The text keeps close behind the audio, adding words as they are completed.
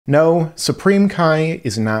No, Supreme Kai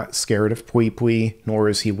is not scared of PUI, nor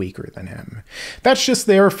is he weaker than him. That's just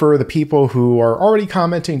there for the people who are already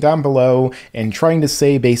commenting down below and trying to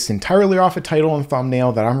say, based entirely off a title and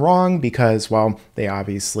thumbnail, that I'm wrong because, well, they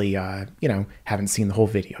obviously, haven't seen the whole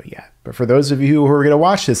video yet. But for those of you who are going to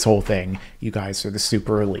watch this whole thing, you guys are the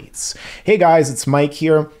super elites. Hey guys, it's Mike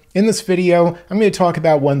here. In this video, I'm going to talk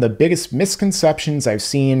about one of the biggest misconceptions I've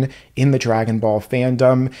seen in the Dragon Ball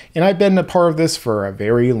fandom, and I've been a part of this for a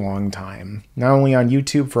very long time. Not only on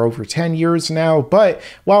YouTube for over 10 years now, but,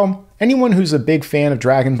 well, anyone who's a big fan of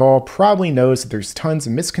Dragon Ball probably knows that there's tons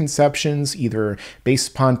of misconceptions, either based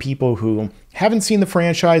upon people who haven't seen the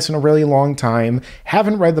franchise in a really long time,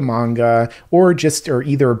 haven't read the manga, or just are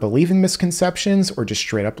either believing misconceptions or just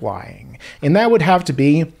straight up lying. And that would have to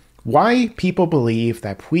be why people believe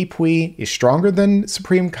that PUI is stronger than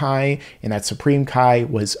Supreme Kai and that Supreme Kai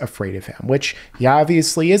was afraid of him, which he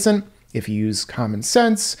obviously isn't if you use common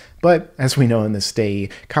sense, but as we know in this day,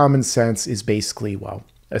 common sense is basically, well,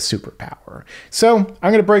 a superpower. So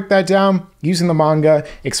I'm going to break that down using the manga,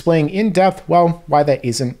 explaining in depth, well, why that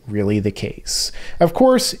isn't really the case. Of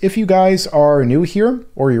course, if you guys are new here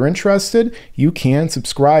or you're interested, you can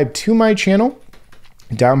subscribe to my channel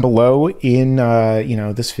down below in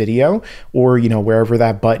this video, or wherever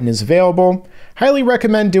that button is available. Highly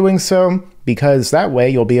recommend doing so, because that way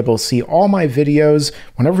you'll be able to see all my videos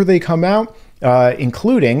whenever they come out,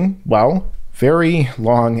 including, well, very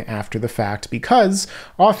long after the fact, because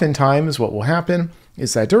oftentimes what will happen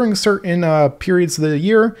is that during certain periods of the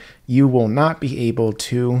year, you will not be able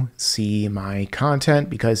to see my content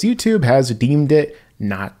because YouTube has deemed it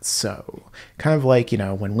not so. Kind of like,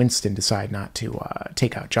 when Winston decided not to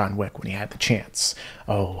take out John Wick when he had the chance.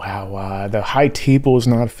 Oh, how the high table is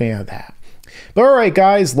not a fan of that. But all right,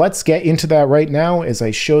 guys, let's get into that right now as I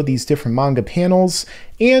show these different manga panels,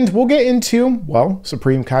 and we'll get into, well,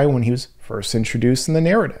 Supreme Kai when he was first introduced in the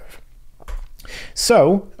narrative.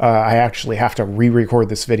 So, I actually have to re-record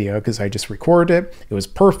this video because I just recorded it. It was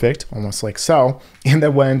perfect, almost like so. And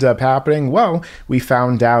then what ended up happening? Well, we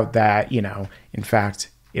found out that, in fact,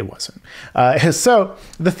 it wasn't. So,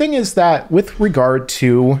 the thing is that with regard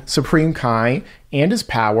to Supreme Kai and his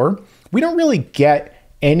power, we don't really get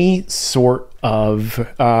any sort of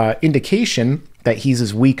indication that he's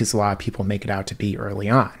as weak as a lot of people make it out to be early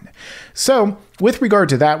on. So, with regard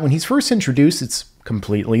to that, when he's first introduced, it's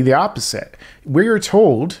completely the opposite. We're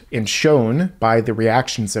told and shown by the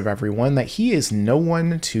reactions of everyone that he is no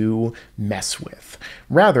one to mess with.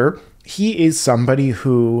 Rather, he is somebody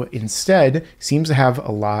who instead seems to have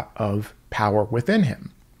a lot of power within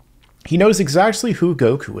him. He knows exactly who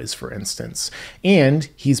Goku is, for instance, and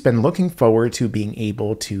he's been looking forward to being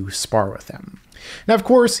able to spar with him. Now, of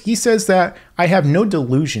course, he says that I have no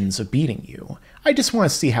delusions of beating you. I just want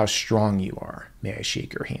to see how strong you are. May I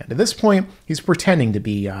shake your hand? At this point, he's pretending to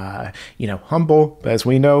be, humble. But as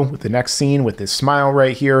we know, with the next scene, with this smile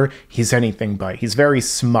right here, he's anything but. He's very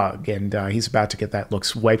smug, and he's about to get that look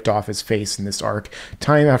wiped off his face in this arc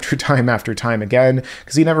time after time after time again,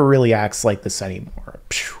 because he never really acts like this anymore.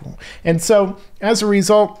 And so, as a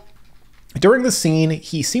result, during the scene,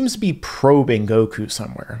 he seems to be probing Goku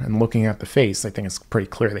somewhere and looking at the face. I think it's pretty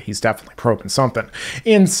clear that he's definitely probing something.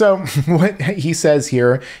 And so what he says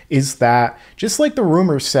here is that, just like the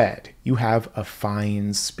rumor said, you have a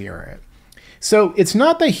fine spirit. So it's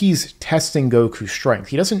not that he's testing Goku's strength.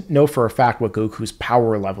 He doesn't know for a fact what Goku's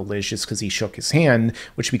power level is just because he shook his hand,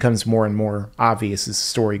 which becomes more and more obvious as the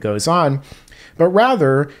story goes on. But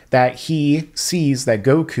rather that he sees that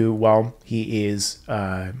Goku, well, he is,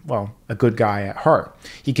 a good guy at heart.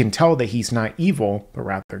 He can tell that he's not evil, but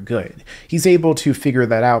rather good. He's able to figure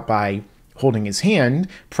that out by holding his hand,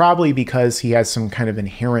 probably because he has some kind of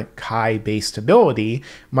inherent Kai-based ability,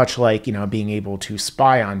 much like, being able to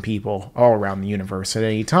spy on people all around the universe at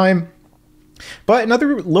any time. But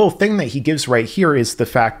another little thing that he gives right here is the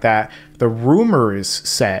fact that the rumors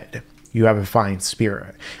said you have a fine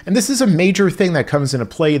spirit. And this is a major thing that comes into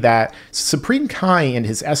play, that Supreme Kai and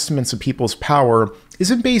his estimates of people's power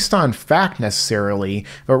isn't based on fact necessarily,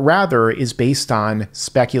 but rather is based on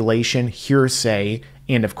speculation, hearsay,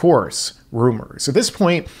 and of course, rumors. At this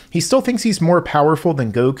point, he still thinks he's more powerful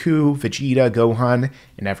than Goku, Vegeta, Gohan,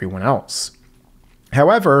 and everyone else.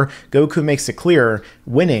 However, Goku makes it clear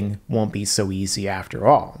winning won't be so easy after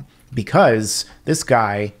all, because this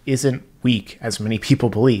guy isn't weak as many people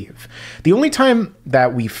believe. The only time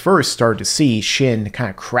that we first start to see Shin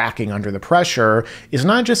kind of cracking under the pressure is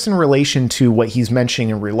not just in relation to what he's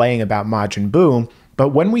mentioning and relaying about Majin Buu, but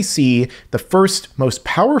when we see the first most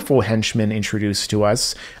powerful henchman introduced to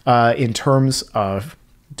us in terms of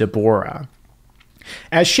Deborah.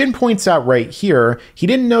 As Shin points out right here, he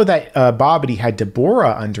didn't know that Babidi had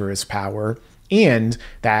Deborah under his power, and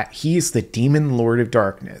that he's the Demon Lord of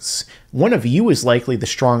Darkness. One of you is likely the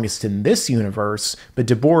strongest in this universe, but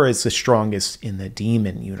Deborah is the strongest in the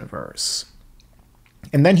demon universe.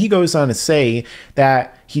 And then he goes on to say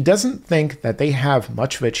that he doesn't think that they have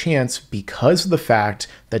much of a chance because of the fact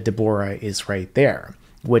that Deborah is right there,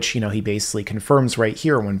 which, he basically confirms right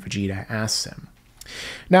here when Vegeta asks him.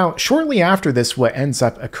 Now, shortly after this, what ends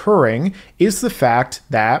up occurring is the fact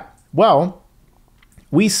that, well,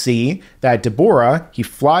 we see that Deborah, he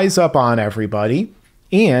flies up on everybody,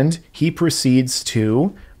 and he proceeds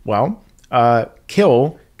to, well,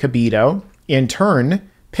 kill Kibito, in turn,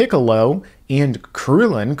 Piccolo, and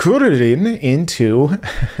Kuririn into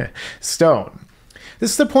stone.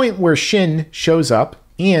 This is the point where Shin shows up,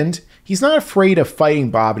 and he's not afraid of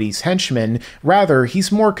fighting Babidi's henchmen. Rather,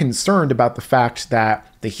 he's more concerned about the fact that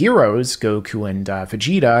the heroes, Goku and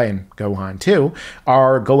Vegeta, and Gohan too,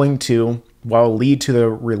 are going to, well, lead to the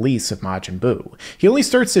release of Majin Buu. He only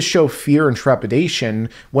starts to show fear and trepidation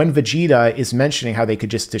when Vegeta is mentioning how they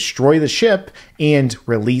could just destroy the ship and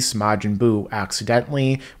release Majin Buu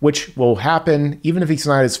accidentally, which will happen even if he's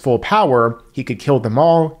not at his full power. He could kill them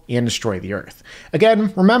all and destroy the Earth.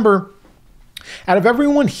 Again, remember, out of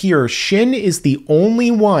everyone here, Shin is the only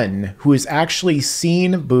one who has actually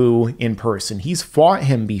seen Buu in person. He's fought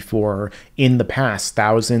him before in the past,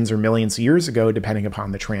 thousands or millions of years ago, depending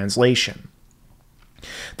upon the translation.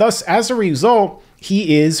 Thus, as a result,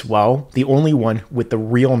 he is, well, the only one with the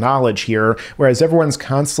real knowledge here, whereas everyone's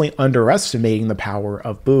constantly underestimating the power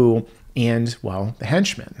of Buu and, well, the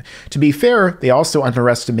henchmen. To be fair, they also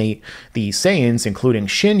underestimate the Saiyans, including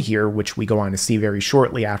Shin here, which we go on to see very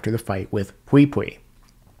shortly after the fight with PUI.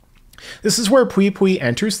 This is where PUI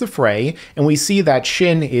enters the fray, and we see that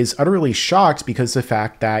Shin is utterly shocked because of the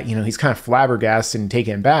fact that, he's kind of flabbergasted and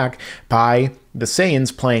taken back by the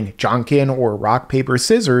Saiyans playing Jonkin or rock, paper,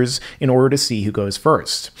 scissors in order to see who goes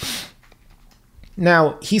first.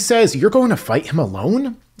 Now, he says, "You're going to fight him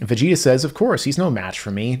alone?" And Vegeta says, "Of course, he's no match for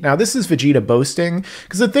me." Now, this is Vegeta boasting,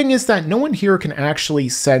 because the thing is that no one here can actually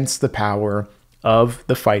sense the power of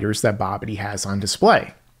the fighters that Babidi has on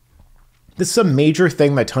display. This is a major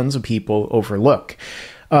thing that tons of people overlook.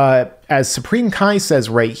 As Supreme Kai says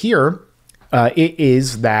right here, it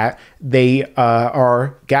is that they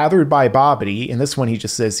are gathered by Babidi. In this one, he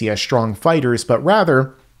just says he has strong fighters, but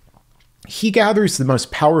rather, he gathers the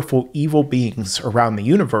most powerful evil beings around the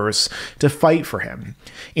universe to fight for him.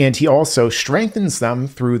 And he also strengthens them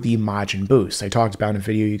through the Majin Boost. I talked about in a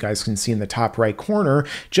video you guys can see in the top right corner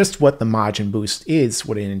just what the Majin Boost is,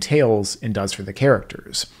 what it entails and does for the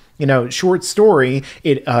characters. Short story,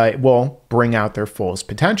 it will bring out their fullest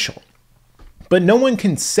potential. But no one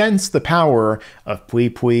can sense the power of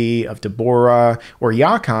PUI, of Deborah, or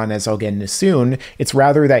Yakan, as I'll get into soon. It's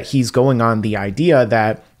rather that he's going on the idea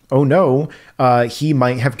that, oh no, he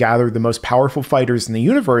might have gathered the most powerful fighters in the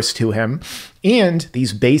universe to him, and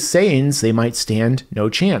these base Saiyans, they might stand no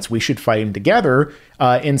chance. We should fight him together.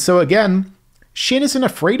 And so again, Shin isn't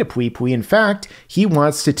afraid of PUI. In fact, he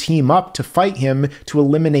wants to team up to fight him to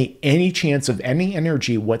eliminate any chance of any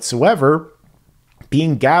energy whatsoever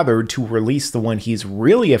being gathered to release the one he's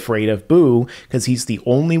really afraid of, Buu, because he's the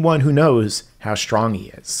only one who knows how strong he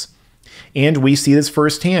is. And we see this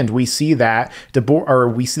firsthand. We see that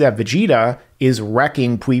Vegeta is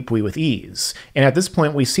wrecking PUI with ease. And at this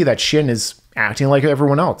point, we see that Shin is acting like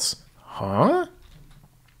everyone else. Huh?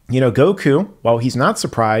 Goku, well, he's not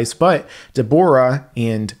surprised, but Deborah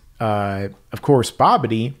and, of course,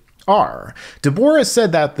 Babidi are. Deborah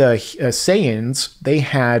said that the Saiyans, they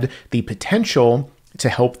had the potential to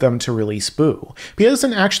help them to release Buu. But he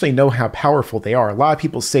doesn't actually know how powerful they are. A lot of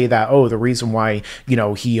people say that, oh, the reason why,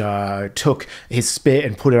 he took his spit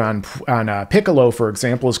and put it on Piccolo, for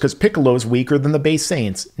example, is because Piccolo's weaker than the base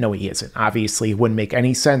Saiyans. No, he isn't. Obviously, it wouldn't make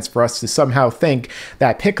any sense for us to somehow think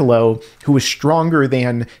that Piccolo, who is stronger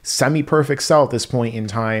than semi-perfect Cell at this point in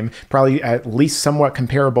time, probably at least somewhat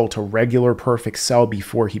comparable to regular perfect Cell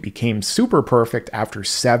before he became super perfect after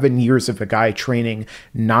 7 years of a guy training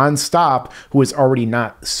non-stop, who was already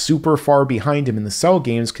not super far behind him in the Cell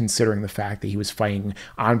games, considering the fact that he was fighting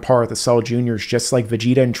on par with the Cell Juniors just like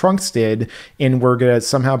Vegeta and Trunks did, and we're gonna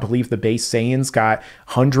somehow believe the base Saiyans got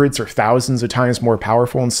hundreds or thousands of times more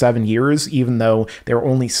powerful in 7 years, even though they're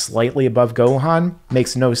only slightly above Gohan,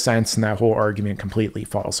 makes no sense, and that whole argument completely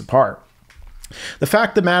falls apart. The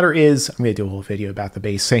fact of the matter is, I'm going to do a whole video about the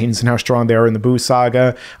base Saiyans and how strong they are in the Buu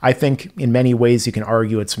saga. I think in many ways you can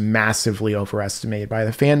argue it's massively overestimated by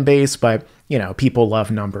the fan base, but you know, people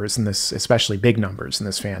love numbers in this, especially big numbers in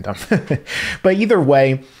this fandom. But either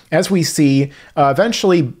way, as we see,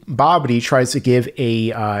 eventually Babidi tries to give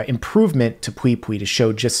a improvement to Pui Pui to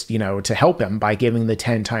show just, you know, to help him by giving the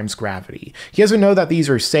 10 times gravity. He doesn't know that these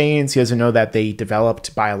are Saiyans. He doesn't know that they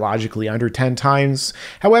developed biologically under 10 times.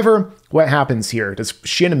 However, what happens here? Does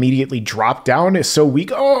Shin immediately drop down? Is so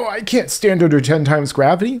weak? Oh, I can't stand under 10 times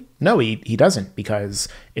gravity? No, he doesn't, because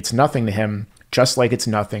it's nothing to him, just like it's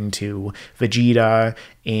nothing to Vegeta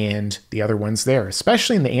and the other ones there,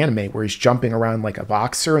 especially in the anime where he's jumping around like a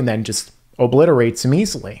boxer and then just obliterates him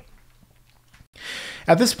easily.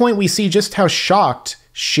 At this point, we see just how shocked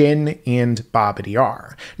Shin and Babidi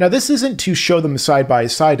are. Now, this isn't to show them side by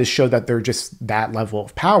side to show that they're just that level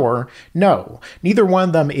of power. No, neither one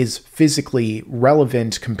of them is physically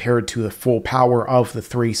relevant compared to the full power of the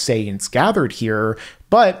 3 Saiyans gathered here,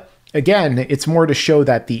 but again, it's more to show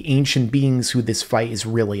that the ancient beings who this fight is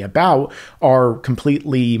really about are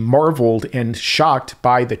completely marveled and shocked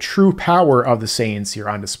by the true power of the Saiyans here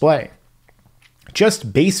on display.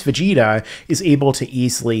 Just base Vegeta is able to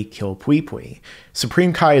easily kill Pui Pui.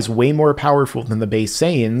 Supreme Kai is way more powerful than the base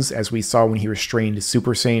Saiyans, as we saw when he restrained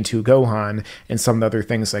Super Saiyan 2 Gohan and some of the other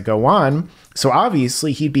things that go on, so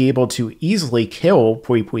obviously he'd be able to easily kill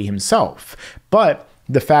Pui Pui himself. But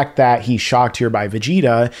the fact that he's shocked here by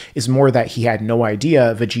Vegeta is more that he had no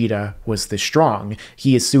idea Vegeta was this strong.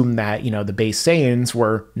 He assumed that, you know, the base Saiyans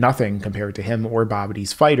were nothing compared to him or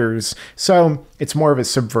Babidi's fighters, so it's more of a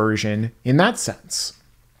subversion in that sense.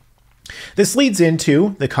 This leads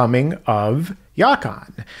into the coming of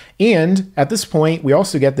Yakan. And at this point, we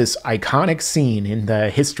also get this iconic scene in the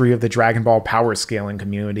history of the Dragon Ball power scaling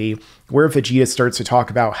community where Vegeta starts to talk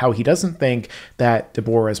about how he doesn't think that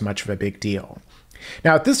Deborah is much of a big deal.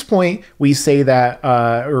 Now, at this point, we say that,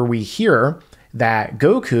 or we hear that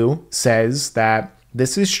Goku says that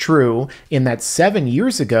this is true in that 7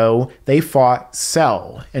 years ago, they fought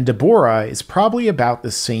Cell, and Deborah is probably about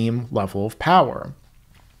the same level of power.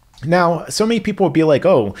 Now, so many people would be like,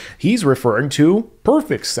 oh, he's referring to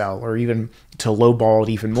perfect Cell, or even to lowball it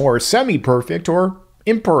even more, semi-perfect or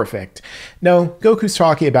imperfect. No, Goku's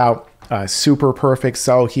talking about super perfect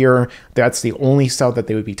Cell here. That's the only Cell that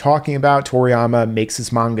they would be talking about. Toriyama makes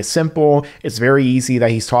his manga simple. It's very easy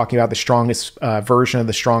that he's talking about the strongest version of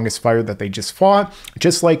the strongest fighter that they just fought.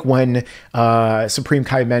 Just like when Supreme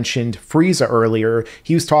Kai mentioned Frieza earlier,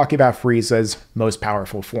 he was talking about Frieza's most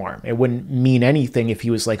powerful form. It wouldn't mean anything if he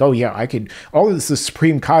was like, oh yeah, all of the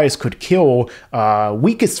Supreme Kais could kill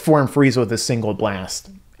weakest form Frieza with a single blast.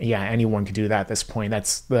 Yeah, anyone could do that at this point.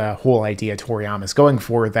 That's the whole idea Toriyama's going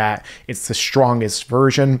for, that it's the strongest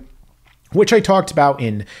version, which I talked about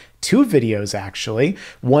in 2 videos, actually.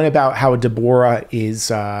 One about how Deborah is,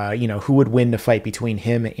 you know, who would win the fight between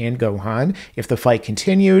him and Gohan if the fight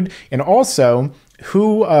continued, and also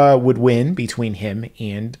who would win between him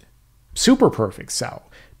and Super Perfect Cell,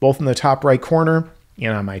 both in the top right corner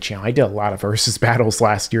and on my channel. I did a lot of versus battles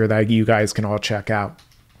last year that you guys can all check out.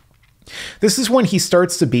 This is when he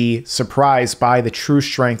starts to be surprised by the true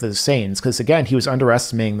strength of the Saiyans, because again, he was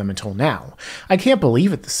underestimating them until now. I can't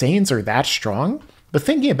believe it, the Saiyans are that strong? But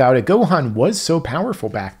thinking about it, Gohan was so powerful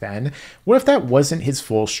back then. What if that wasn't his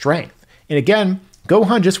full strength? And again,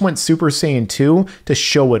 Gohan just went Super Saiyan 2 to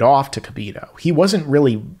show it off to Kibito. He wasn't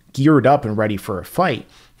really geared up and ready for a fight.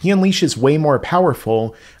 He unleashes way more power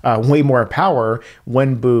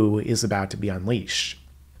when Boo is about to be unleashed.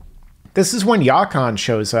 This is when Yakan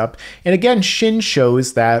shows up, and again, Shin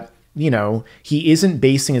shows that, you know, he isn't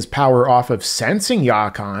basing his power off of sensing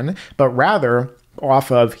Yakan, but rather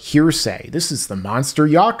off of hearsay. This is the monster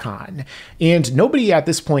Yakan, and nobody at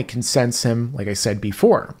this point can sense him, like I said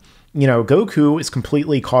before. You know, Goku is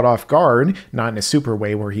completely caught off guard, not in a super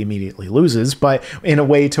way where he immediately loses, but in a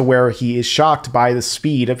way to where he is shocked by the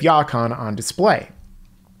speed of Yakan on display.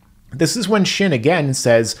 This is when Shin again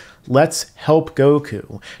says, let's help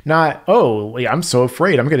Goku. Not, oh, I'm so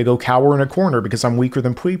afraid, I'm going to go cower in a corner because I'm weaker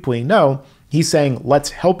than Pui Pui. No, he's saying,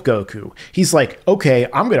 let's help Goku. He's like, okay,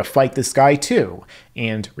 I'm going to fight this guy too.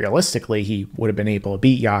 And realistically, he would have been able to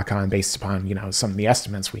beat Yakan based upon, you know, some of the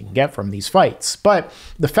estimates we can get from these fights. But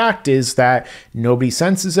the fact is that nobody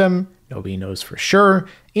senses him, nobody knows for sure,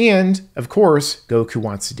 and of course, Goku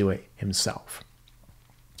wants to do it himself.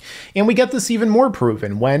 And we get this even more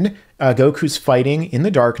proven when Goku's fighting in the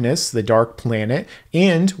darkness, the dark planet,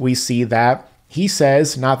 and we see that he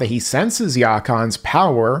says not that he senses Yakan's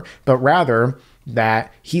power, but rather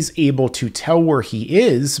that he's able to tell where he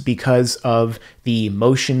is because of the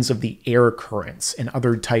motions of the air currents and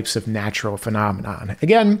other types of natural phenomenon.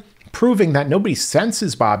 Again, proving that nobody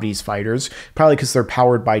senses Babidi's fighters, probably because they're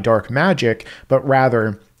powered by dark magic, but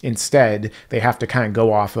rather Instead, they have to kind of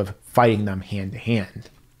go off of fighting them hand to hand.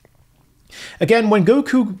 Again, when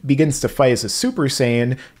Goku begins to fight as a Super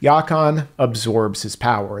Saiyan, Yakan absorbs his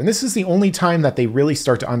power. And this is the only time that they really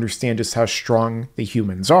start to understand just how strong the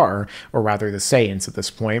humans are, or rather the Saiyans at this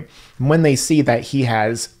point. And when they see that he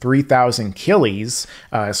has 3,000 killies,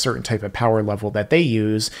 a certain type of power level that they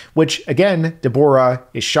use, which again, Deborah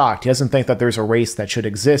is shocked. He doesn't think that there's a race that should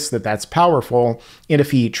exist that's powerful. And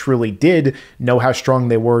if he truly did know how strong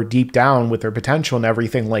they were deep down with their potential and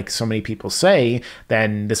everything, like so many people say,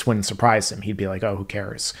 then this wouldn't surprise him. He'd be like, oh, who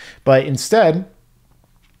cares? But instead,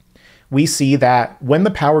 we see that when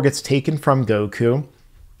the power gets taken from Goku,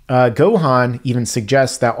 Gohan even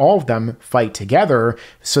suggests that all of them fight together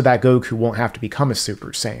so that Goku won't have to become a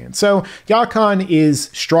Super Saiyan. So Yakan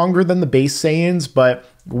is stronger than the base Saiyans, but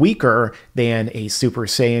weaker than a Super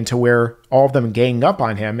Saiyan, to where all of them ganging up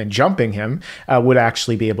on him and jumping him would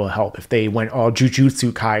actually be able to help if they went all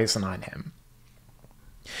Jujutsu Kaisen on him.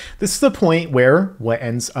 This is the point where what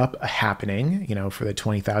ends up happening, for the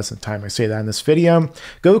 20,000th time I say that in this video,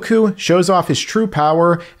 Goku shows off his true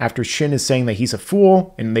power after Shin is saying that he's a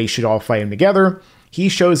fool and they should all fight him together. He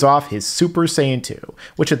shows off his Super Saiyan 2,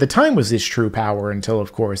 which at the time was his true power until,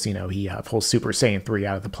 of course, he pulls Super Saiyan 3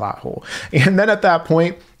 out of the plot hole. And then at that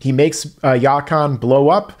point, he makes Yakan blow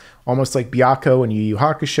up, almost like Byakko in Yu Yu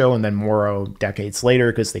Hakusho, and then Moro decades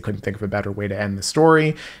later, because they couldn't think of a better way to end the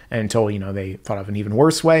story until, they thought of an even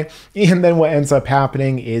worse way. And then what ends up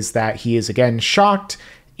happening is that he is again shocked,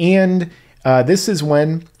 and this is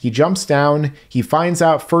when he jumps down. He finds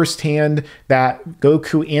out firsthand that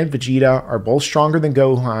Goku and Vegeta are both stronger than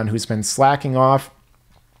Gohan, who's been slacking off.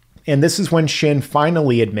 And this is when Shin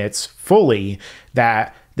finally admits fully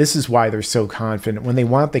that this is why they're so confident. When they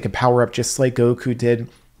want, they can power up just like Goku did.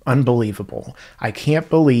 Unbelievable. I can't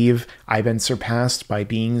believe I've been surpassed by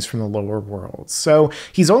beings from the lower worlds. So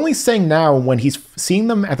he's only saying now, when he's seeing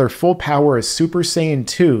them at their full power as Super Saiyan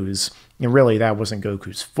 2s, and really that wasn't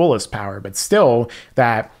Goku's fullest power, but still,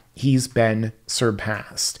 that he's been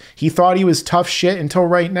surpassed. He thought he was tough shit until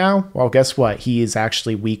right now. Well, guess what? He is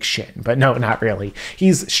actually weak shit. But no, not really.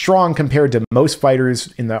 He's strong compared to most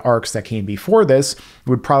fighters in the arcs that came before this.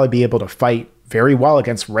 Would probably be able to fight very well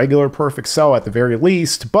against regular Perfect Cell at the very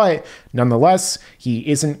least, but nonetheless, he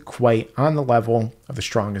isn't quite on the level of the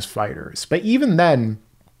strongest fighters. But even then,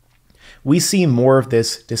 we see more of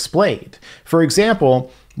this displayed. For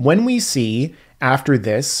example, when we see after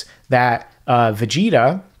this that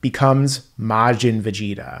Vegeta becomes Majin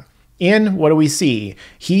Vegeta. And what do we see?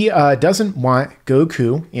 He doesn't want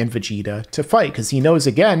Goku and Vegeta to fight because he knows,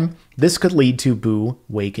 again, this could lead to Buu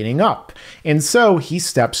waking up. And so he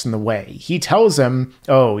steps in the way. He tells him,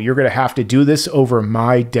 oh, you're going to have to do this over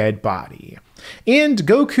my dead body. And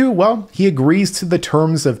Goku, well, he agrees to the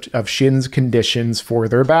terms of Shin's conditions for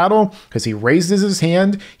their battle because he raises his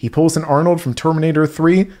hand, he pulls an Arnold from Terminator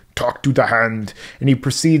 3, talk to the hand, and he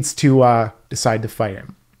proceeds to decide to fight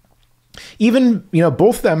him. Even,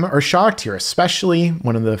 both of them are shocked here, especially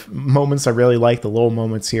one of the moments I really like, the little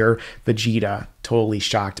moments here, Vegeta, totally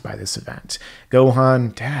shocked by this event.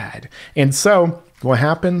 Gohan, Dad. And so what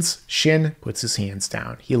happens? Shin puts his hands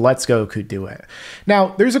down. He lets Goku do it. Now,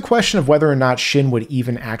 there's a question of whether or not Shin would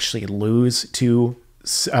even actually lose to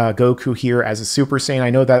Goku here as a Super Saiyan. I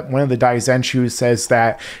know that one of the Daizenshu says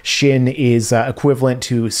that Shin is equivalent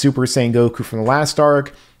to Super Saiyan Goku from the last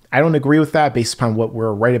arc. I don't agree with that based upon what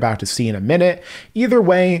we're right about to see in a minute. Either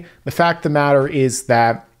way, the fact of the matter is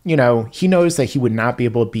that, he knows that he would not be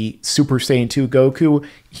able to beat Super Saiyan 2 Goku.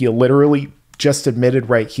 He literally just admitted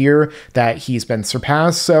right here that he's been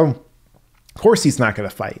surpassed. So, of course, he's not going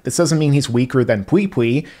to fight. This doesn't mean he's weaker than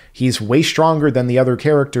PUI. He's way stronger than the other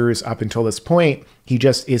characters up until this point. He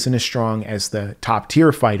just isn't as strong as the top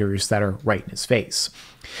tier fighters that are right in his face.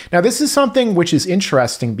 Now, this is something which is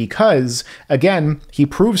interesting because, again, he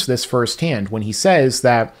proves this firsthand when he says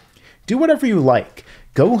that, do whatever you like.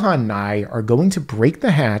 Gohan and I are going to break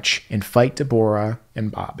the hatch and fight Deborah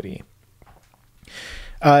and Babidi.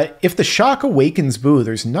 If the shock awakens Buu,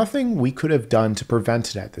 there's nothing we could have done to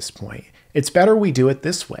prevent it at this point. It's better we do it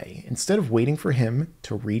this way, instead of waiting for him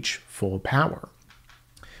to reach full power.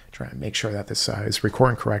 Try and make sure that this is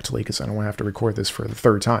recording correctly because I don't want to have to record this for the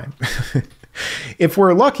third time. If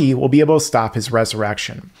we're lucky, we'll be able to stop his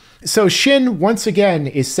resurrection. So Shin, once again,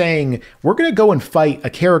 is saying, we're going to go and fight a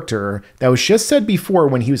character that was just said before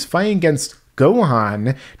when he was fighting against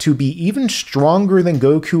Gohan to be even stronger than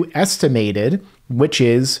Goku estimated, which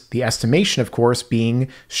is the estimation, of course, being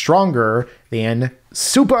stronger than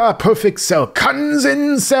Super Perfect Cell,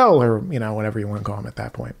 Kanzen Cell, or, whatever you want to call him at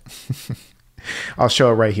that point. I'll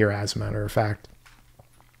show it right here, as a matter of fact.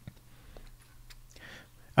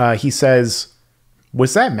 he says,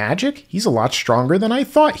 "Was that magic? He's a lot stronger than I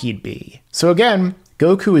thought he'd be." So again,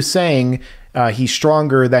 Goku is saying he's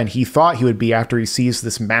stronger than he thought he would be after he sees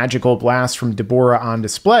this magical blast from Deborah on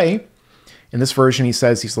display. In this version, he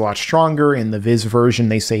says he's a lot stronger. In the Viz version,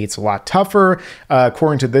 they say it's a lot tougher.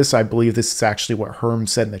 According to this, I believe this is actually what Herm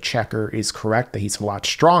said in the checker is correct, that he's a lot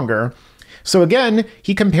stronger. So again,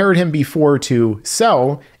 he compared him before to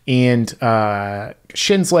Cell, and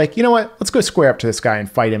Shin's like, you know what? Let's go square up to this guy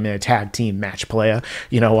and fight him in a tag team match, playa.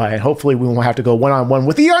 And hopefully we won't have to go one-on-one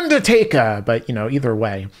with The Undertaker. But, either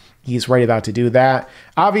way, he's right about to do that.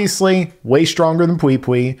 Obviously, way stronger than Pui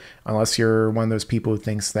Pui, unless you're one of those people who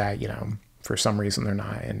thinks that, for some reason they're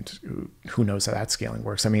not, and who knows how that scaling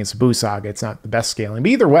works. I mean, it's a Buu saga, it's not the best scaling, but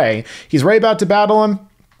either way, he's right about to battle him.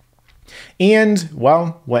 And,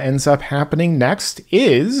 well, what ends up happening next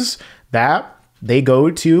is that they go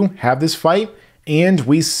to have this fight, and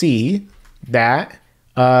we see that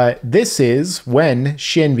this is when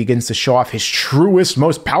Shin begins to show off his truest,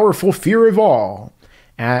 most powerful fear of all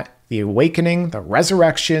at the awakening, the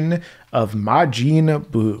resurrection of Majin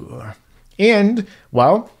Buu. And,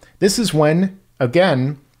 well, this is when,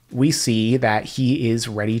 again, we see that he is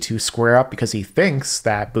ready to square up because he thinks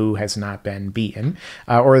that Buu has not been beaten,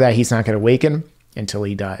 or that he's not going to awaken until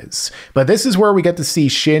he does. But this is where we get to see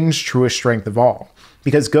Shin's truest strength of all.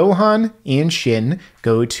 Because Gohan and Shin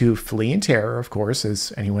go to flee in terror, of course,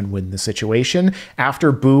 as anyone would in the situation,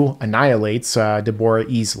 after Buu annihilates Deborah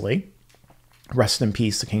easily. Rest in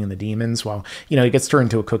peace, the King of the Demons. Well, he gets turned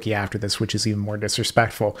into a cookie after this, which is even more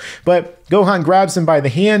disrespectful. But Gohan grabs him by the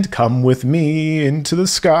hand, "Come with me into the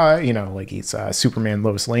sky," like he's Superman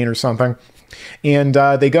Lois Lane or something. And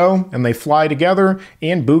they go and they fly together,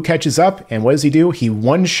 and Buu catches up. And what does he do? He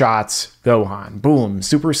one-shots Gohan. Boom.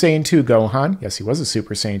 Super Saiyan 2 Gohan. Yes, he was a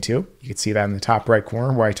Super Saiyan 2. You can see that in the top right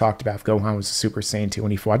corner where I talked about if Gohan was a Super Saiyan 2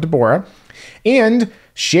 when he fought Deborah. And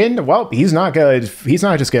Shin, well, he's not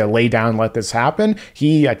just gonna lay down and let this happen.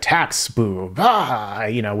 He attacks Buu,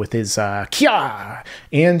 with his Kya,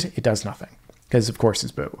 and it does nothing. Because, of course,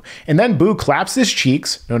 it's Buu. And then Buu claps his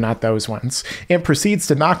cheeks, no, not those ones, and proceeds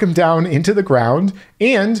to knock him down into the ground.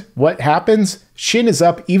 And what happens? Shin is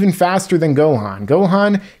up even faster than Gohan.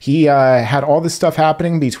 Gohan, he had all this stuff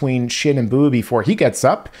happening between Shin and Buu before he gets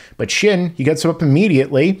up. But Shin, he gets up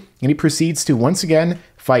immediately, and he proceeds to, once again,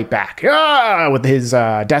 fight back. With his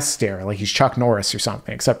death stare, like he's Chuck Norris or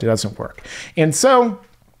something, except it doesn't work. And so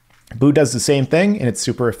Buu does the same thing, and it's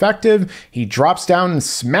super effective. He drops down and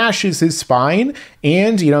smashes his spine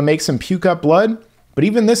and, makes him puke up blood. But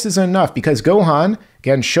even this isn't enough because Gohan,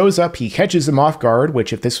 again, shows up. He catches him off guard,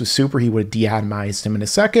 which if this was Super, he would have deatomized him in a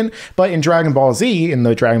second. But in Dragon Ball Z, in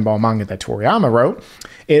the Dragon Ball manga that Toriyama wrote,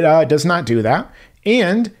 it does not do that.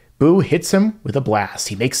 And Buu hits him with a blast.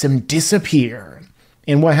 He makes him disappear.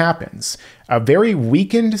 And what happens? A very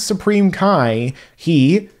weakened Supreme Kai,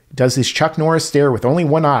 he does his Chuck Norris stare with only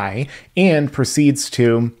one eye and proceeds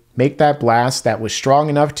to make that blast that was strong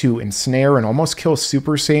enough to ensnare and almost kill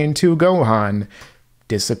Super Saiyan 2 Gohan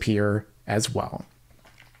disappear as well.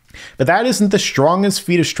 But that isn't the strongest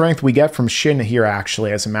feat of strength we get from Shin here,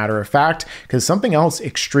 actually, as a matter of fact, because something else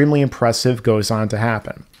extremely impressive goes on to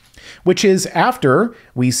happen, which is after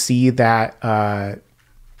we see that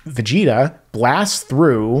Vegeta blasts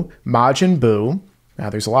through Majin Buu. Now,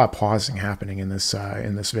 there's a lot of pausing happening in this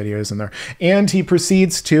video, isn't there? And he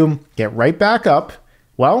proceeds to get right back up.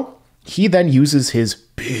 Well, he then uses his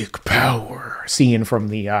big power scene from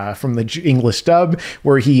the English dub,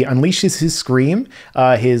 where he unleashes his scream,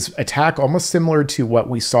 his attack almost similar to what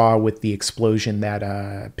we saw with the explosion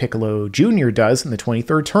that Piccolo Jr. does in the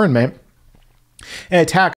 23rd tournament. An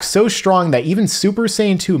attack so strong that even Super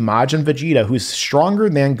Saiyan 2 Majin Vegeta, who's stronger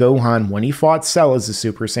than Gohan when he fought Cell as a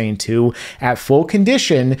Super Saiyan 2, at full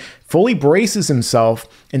condition, fully braces himself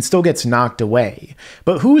and still gets knocked away.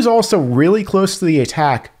 But who's also really close to the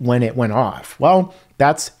attack when it went off? Well,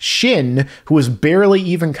 that's Shin, who was barely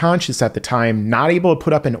even conscious at the time, not able to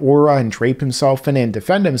put up an aura and drape himself in it and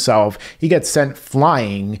defend himself. He gets sent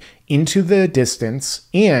flying into the distance,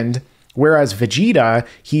 and whereas Vegeta,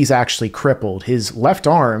 he's actually crippled. His left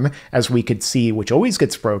arm, as we could see, which always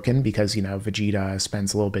gets broken because, Vegeta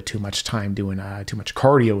spends a little bit too much time doing too much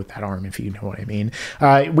cardio with that arm, if you know what I mean.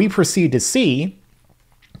 We proceed to see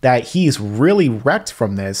that he's really wrecked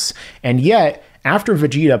from this, and yet after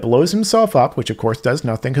Vegeta blows himself up, which of course does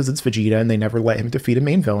nothing because it's Vegeta and they never let him defeat a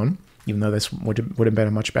main villain, even though this would have been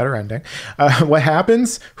a much better ending. What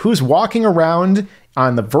happens? Who's walking around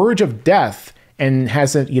on the verge of death and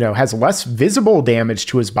has less visible damage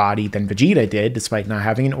to his body than Vegeta did, despite not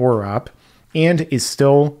having an aura up, and is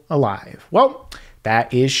still alive? Well,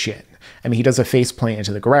 that is Shin. I mean, he does a face plant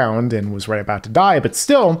into the ground and was right about to die, but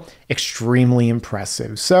still extremely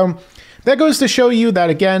impressive. So that goes to show you that,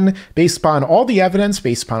 again, based upon all the evidence,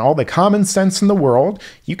 based upon all the common sense in the world,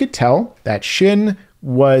 you could tell that Shin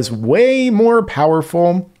was way more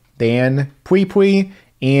powerful than PUI,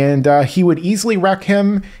 and he would easily wreck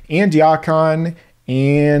him and Yakon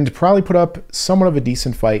and probably put up somewhat of a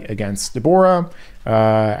decent fight against Deborah,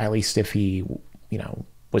 at least if he,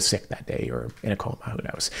 was sick that day or in a coma, who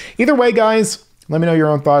knows. Either way, guys, let me know your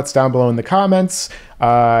own thoughts down below in the comments,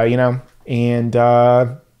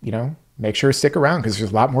 make sure to stick around because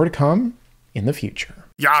there's a lot more to come in the future.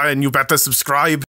 Yeah, and you better subscribe.